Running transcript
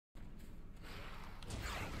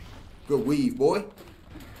Good weave, boy.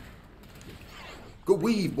 Good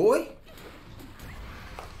weave, boy.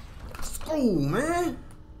 Let's go, man.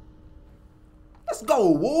 Let's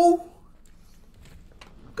go, Woo.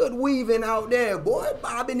 Good weaving out there, boy.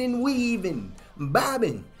 Bobbing and weaving.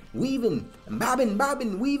 Bobbing, weaving, bobbing,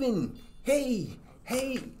 bobbing, weaving. Hey,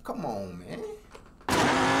 hey, come on, man.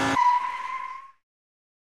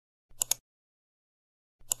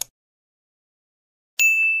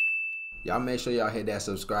 Y'all make sure y'all hit that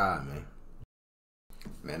subscribe, man.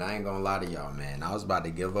 Man, I ain't gonna lie to y'all, man. I was about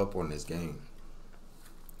to give up on this game.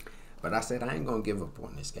 But I said I ain't gonna give up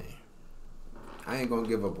on this game. I ain't gonna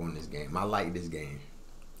give up on this game. I like this game.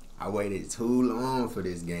 I waited too long for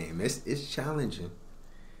this game. It's challenging.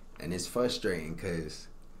 And it's frustrating because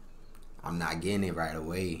I'm not getting it right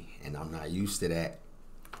away. And I'm not used to that.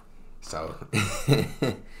 So,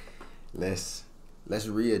 let's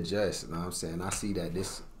readjust. You know what I'm saying? I see that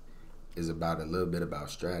this is about a little bit about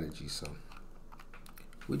strategy, so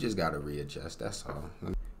we just gotta readjust. That's all.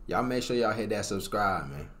 Y'all make sure y'all hit that subscribe,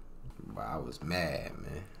 man. But I was mad,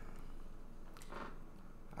 man.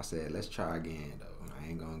 I said let's try again though. I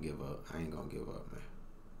ain't gonna give up. I ain't gonna give up, man.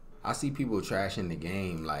 I see people trashing the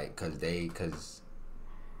game like cause they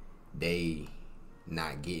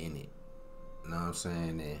not getting it. You know what I'm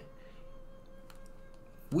saying? And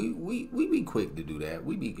we be quick to do that.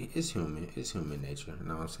 It's human nature. You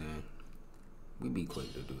know what I'm saying? We be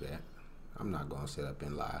quick to do that. I'm not gonna sit up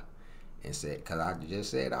and lie and say, cause I just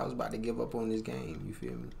said I was about to give up on this game. You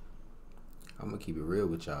feel me? I'm gonna keep it real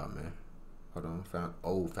with y'all, man. Hold on,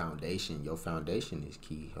 old foundation. Your foundation is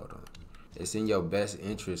key. Hold on. It's in your best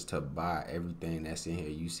interest to buy everything that's in here.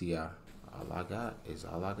 You see, all I got is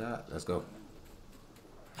all I got. Let's go.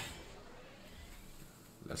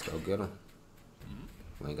 Let's go get them.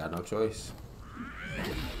 We ain't got no choice.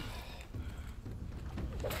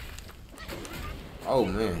 Oh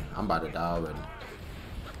man, I'm about to die already.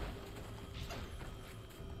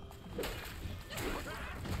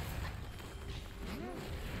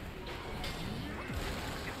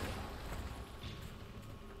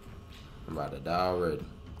 I'm about to die already.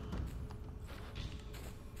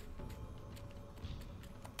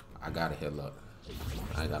 I gotta heal up.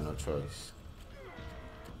 I ain't got no choice.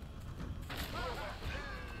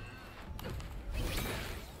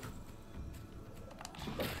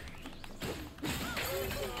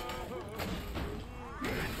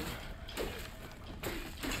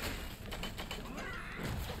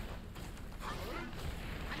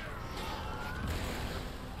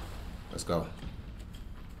 Let's go.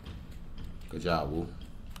 Good job, Woo.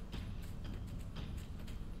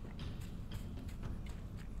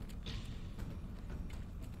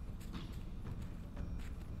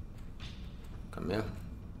 Come here.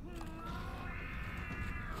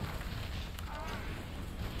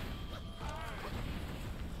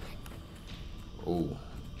 Ooh.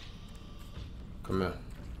 Come here.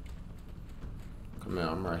 Come here,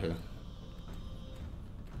 I'm right here.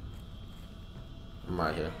 I'm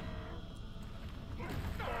right here.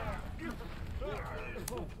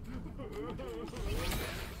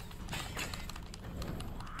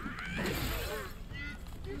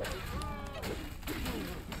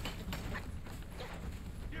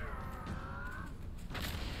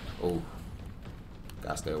 Oh,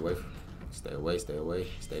 gotta stay away from, stay away, stay away,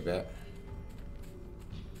 stay back.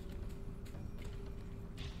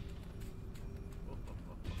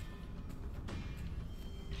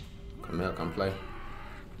 Come here, come play.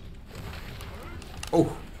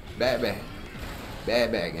 Oh, bad bag.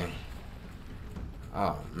 Bad bag game.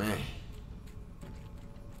 Oh man.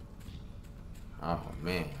 Oh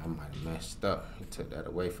man, I might have messed up. He took that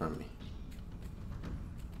away from me.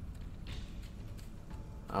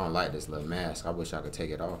 I don't like this little mask. I wish I could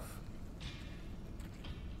take it off.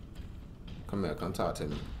 Come here, come talk to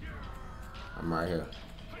me. I'm right here.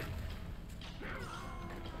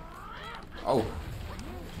 Oh,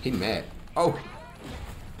 he mad. Oh.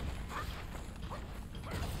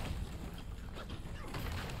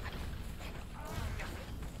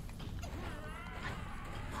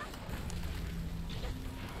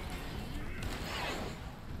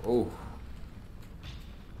 Oh.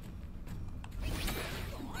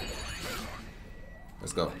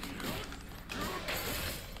 Let's go.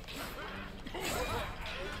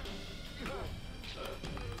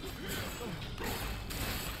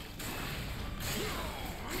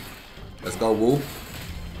 Let's go, Woo.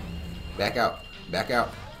 Back out. Back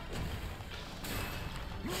out.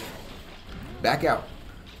 Back out.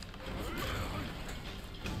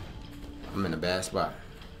 I'm in a bad spot.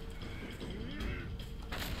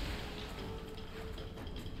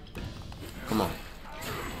 Come on.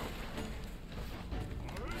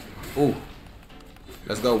 Ooh.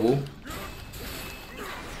 Let's go, Woo.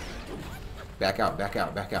 Back out, back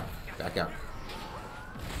out, back out, back out.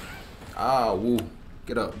 Ah, Wu.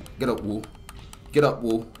 Get up, Wu. Get up,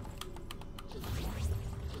 Wu.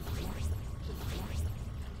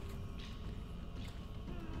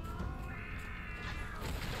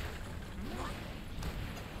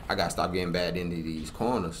 I gotta stop getting bad into these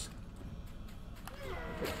corners.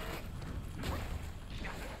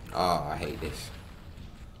 Oh, I hate this.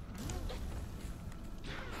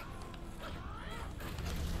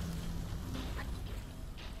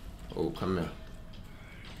 Oh, come here.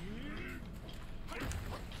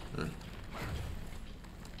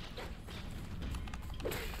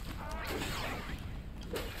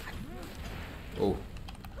 Oh,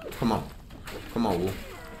 come on. Come on, Wu.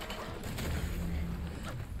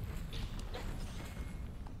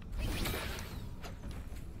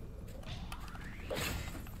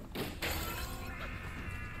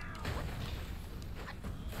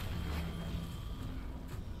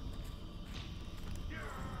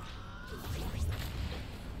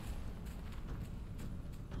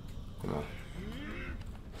 Come on.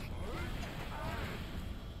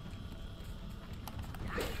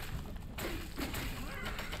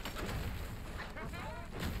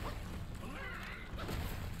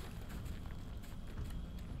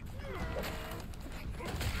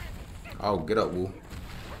 Oh, get up, Wu.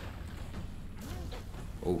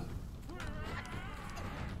 Oh.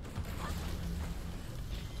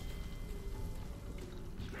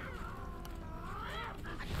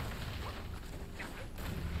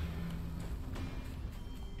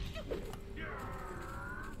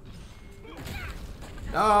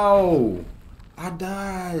 No! I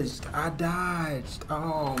dodged. I dodged.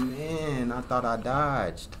 Oh, man. I thought I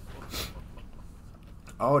dodged.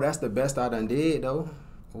 Oh, that's the best I done did, though.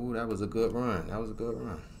 Oh, that was a good run. That was a good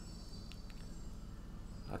run.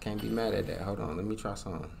 I can't be mad at that. Hold on. Let me try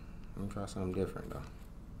something. Let me try something different, though.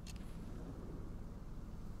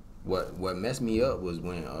 What messed me up was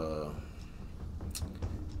when,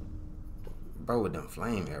 bro, with them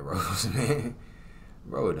flame arrows, man.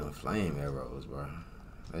 Bro, with them flame arrows, bro.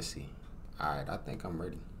 Let's see. All right, I think I'm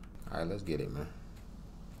ready. All right, let's get it, man.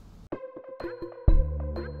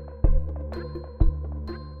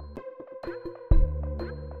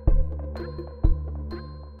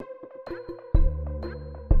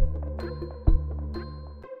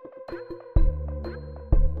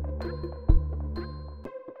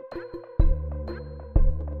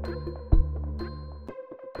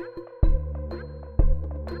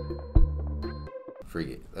 Freak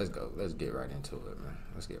it. Let's go. Let's get right into it, man.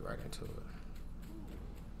 Let's get right into it.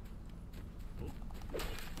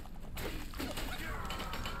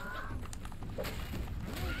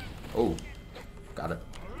 Oh, gotta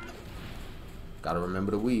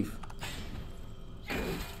remember to weave.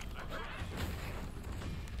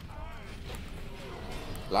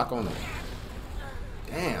 Lock on him.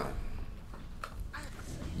 Damn.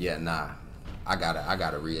 Yeah, nah. I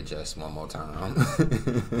gotta readjust one more time.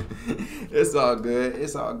 It's all good.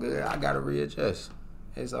 It's all good. I gotta readjust.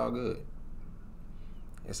 It's all good.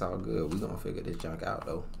 It's all good. We gonna figure this junk out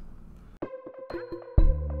though.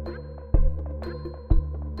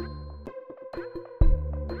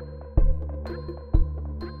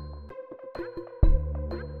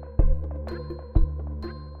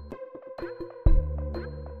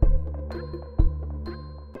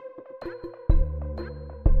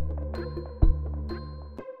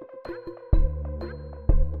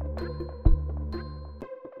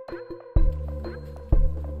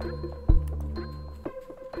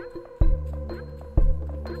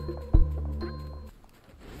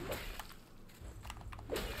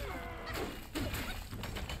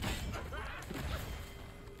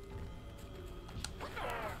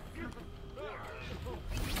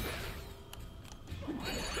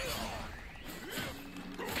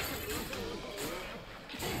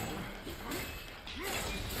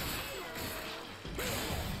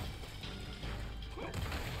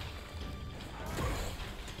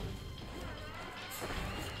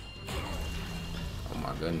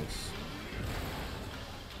 Goodness.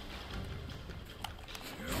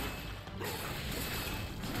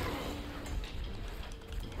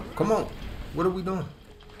 Come on. What are we doing?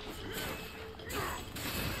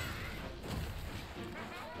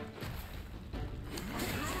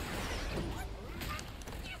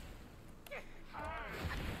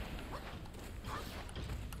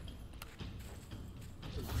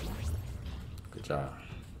 Good job.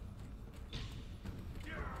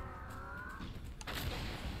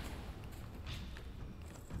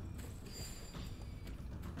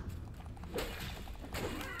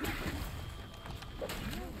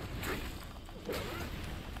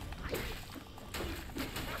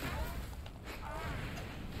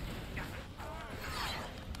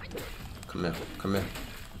 Come here. Come here.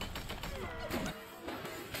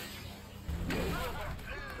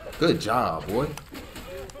 Good job, boy.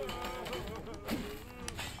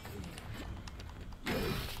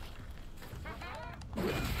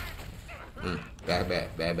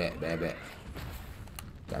 Bad.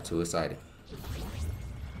 Got too excited.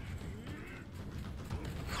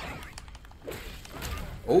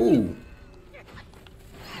 Oh.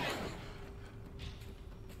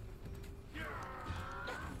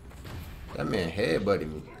 That man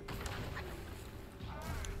headbutted me.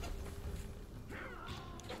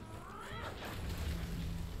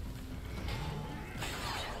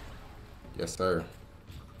 Yes, sir.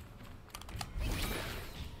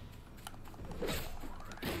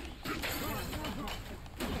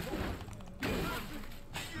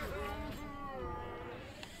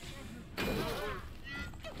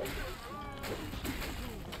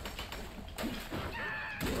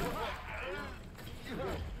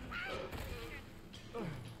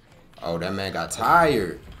 Oh, that man got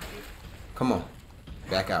tired. Come on.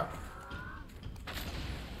 Back out.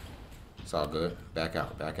 It's all good. Back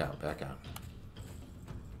out.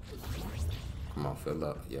 Come on, fill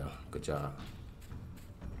up. Yeah, good job.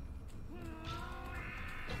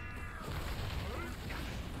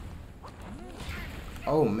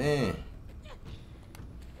 Oh, man.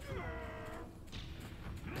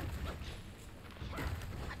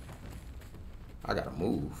 I gotta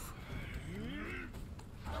move.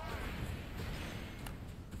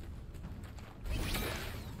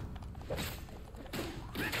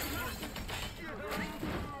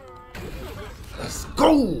 Let's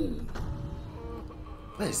go.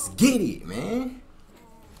 Let's get it, man.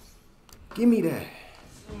 Give me that.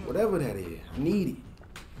 Whatever that is. I need it.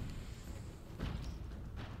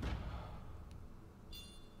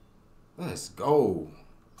 Let's go.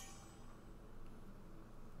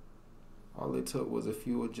 All it took was a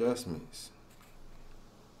few adjustments.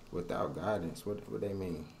 Without guidance. What they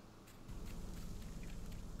mean?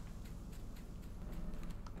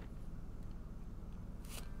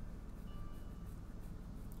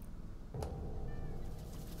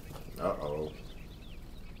 Uh-oh.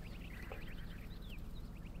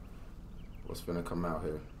 What's finna come out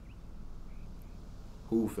here?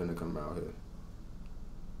 Who finna come out here?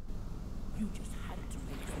 You just had to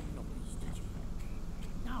make some noise, did you?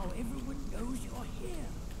 Now everyone knows you're here.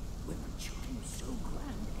 When the chime so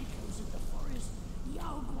grand echoes in the forest, the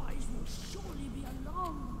Yaoguais will surely be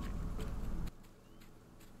alarmed.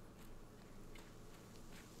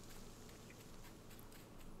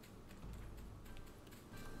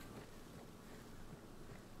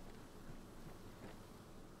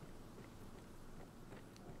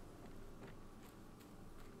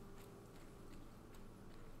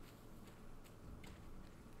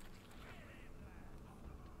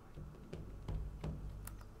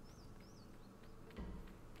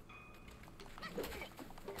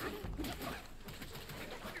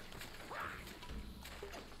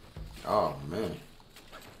 Oh, man.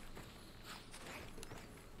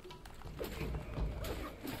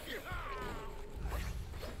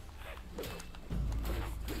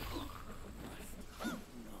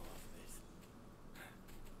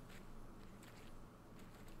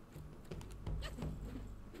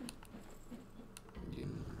 Yeah,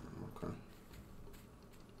 okay.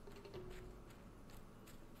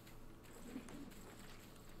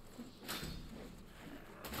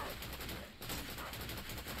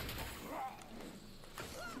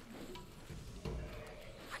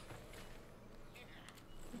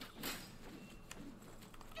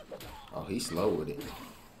 Oh, he's slow with it.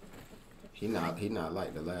 He not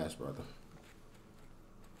like the last brother.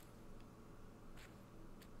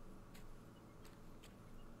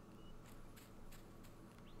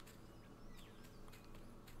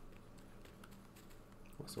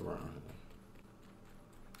 What's around here?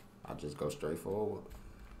 I just go straight forward.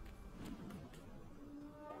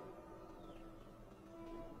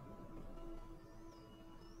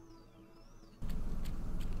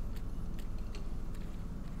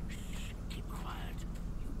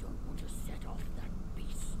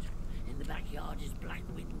 Backyard is Black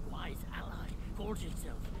Myth Wukong's ally, calls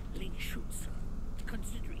itself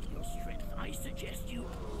Considering your strength, I suggest you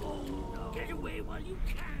get away while you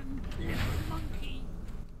can, little monkey.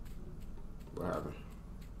 What happened?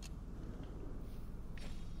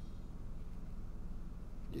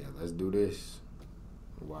 Yeah, let's do this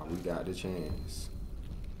while we got the chance.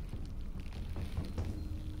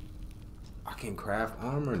 I can craft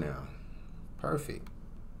armor now. Perfect.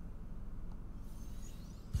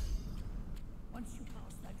 Once you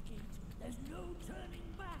pass that gate, there's no turning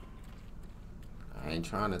back. I ain't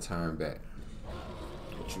trying to turn back.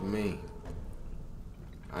 What you mean?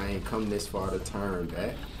 I ain't come this far to turn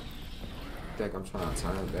back. Think I'm trying to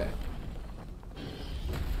turn back.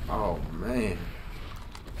 Oh, man.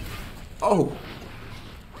 Oh.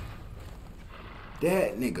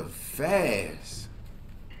 That nigga fast.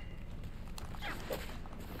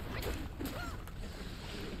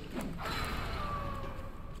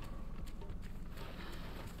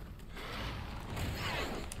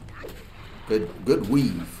 Good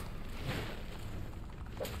weave.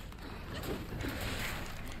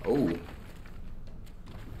 Oh.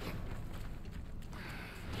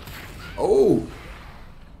 Oh.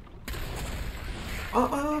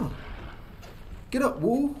 Get up,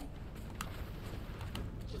 Woo.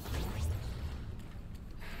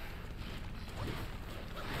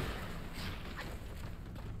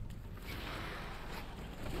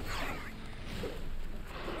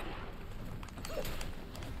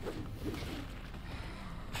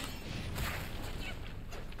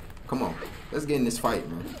 Come on. Let's get in this fight,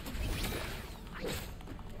 man.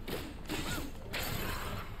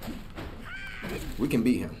 We can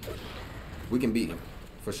beat him. We can beat him.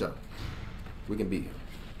 For sure. We can beat him.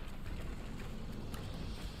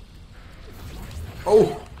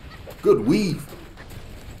 Oh! Good weave.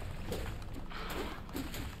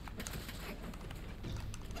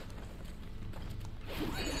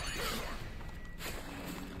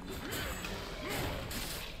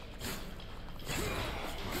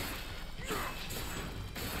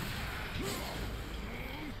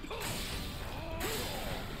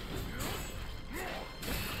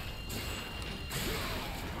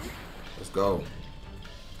 Let's go.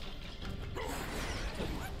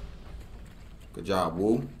 Good job,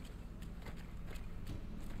 Woo.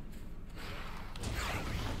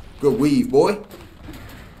 Good weave, boy.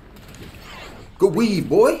 Good weave,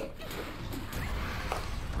 boy.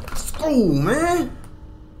 Let's go, man.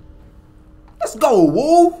 Let's go,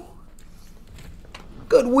 Woo.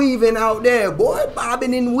 Good weaving out there, boy.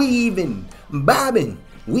 Bobbing and weaving. Bobbing,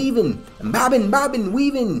 weaving, bobbing,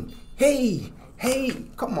 weaving. Hey, hey,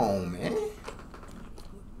 come on, man.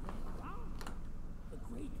 The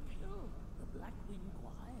great pill, the Black Myth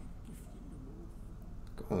Wukong gifted the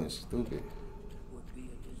move, Going stupid. would be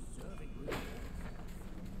a deserving reward.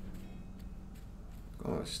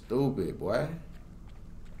 Going stupid, boy.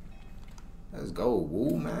 Let's go,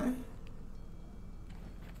 Woo, man.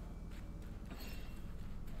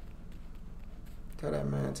 Tell that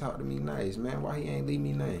man talk to me nice, man. Why he ain't leave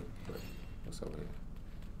me name? What's over here?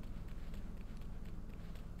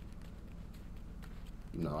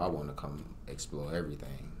 You know, I want to come explore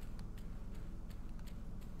everything.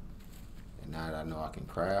 And now that I know I can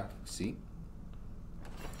craft, see?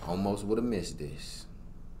 Almost would have missed this.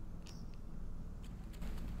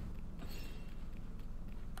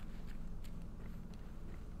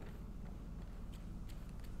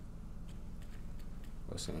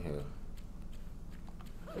 What's in here?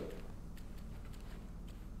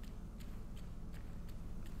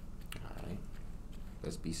 Alright.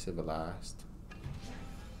 Let's be civilized.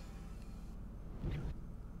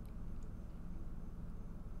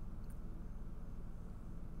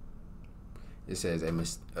 It says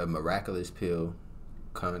a miraculous pill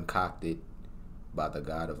concocted by the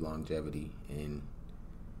god of longevity in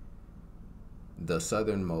the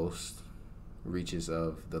southernmost reaches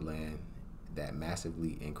of the land that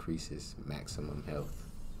massively increases maximum health.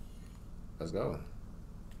 Let's go.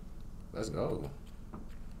 Let's go.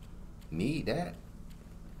 Need that.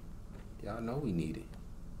 Y'all know we need it.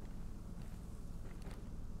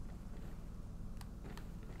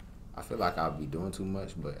 I feel like I'll be doing too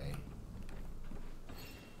much, but hey.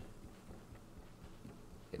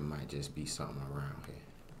 It might just be something around here.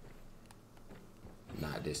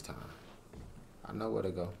 Not this time. I know where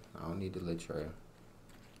to go. I don't need the little trail.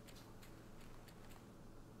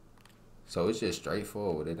 So it's just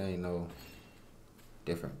straightforward. It ain't no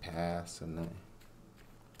different paths or nothing.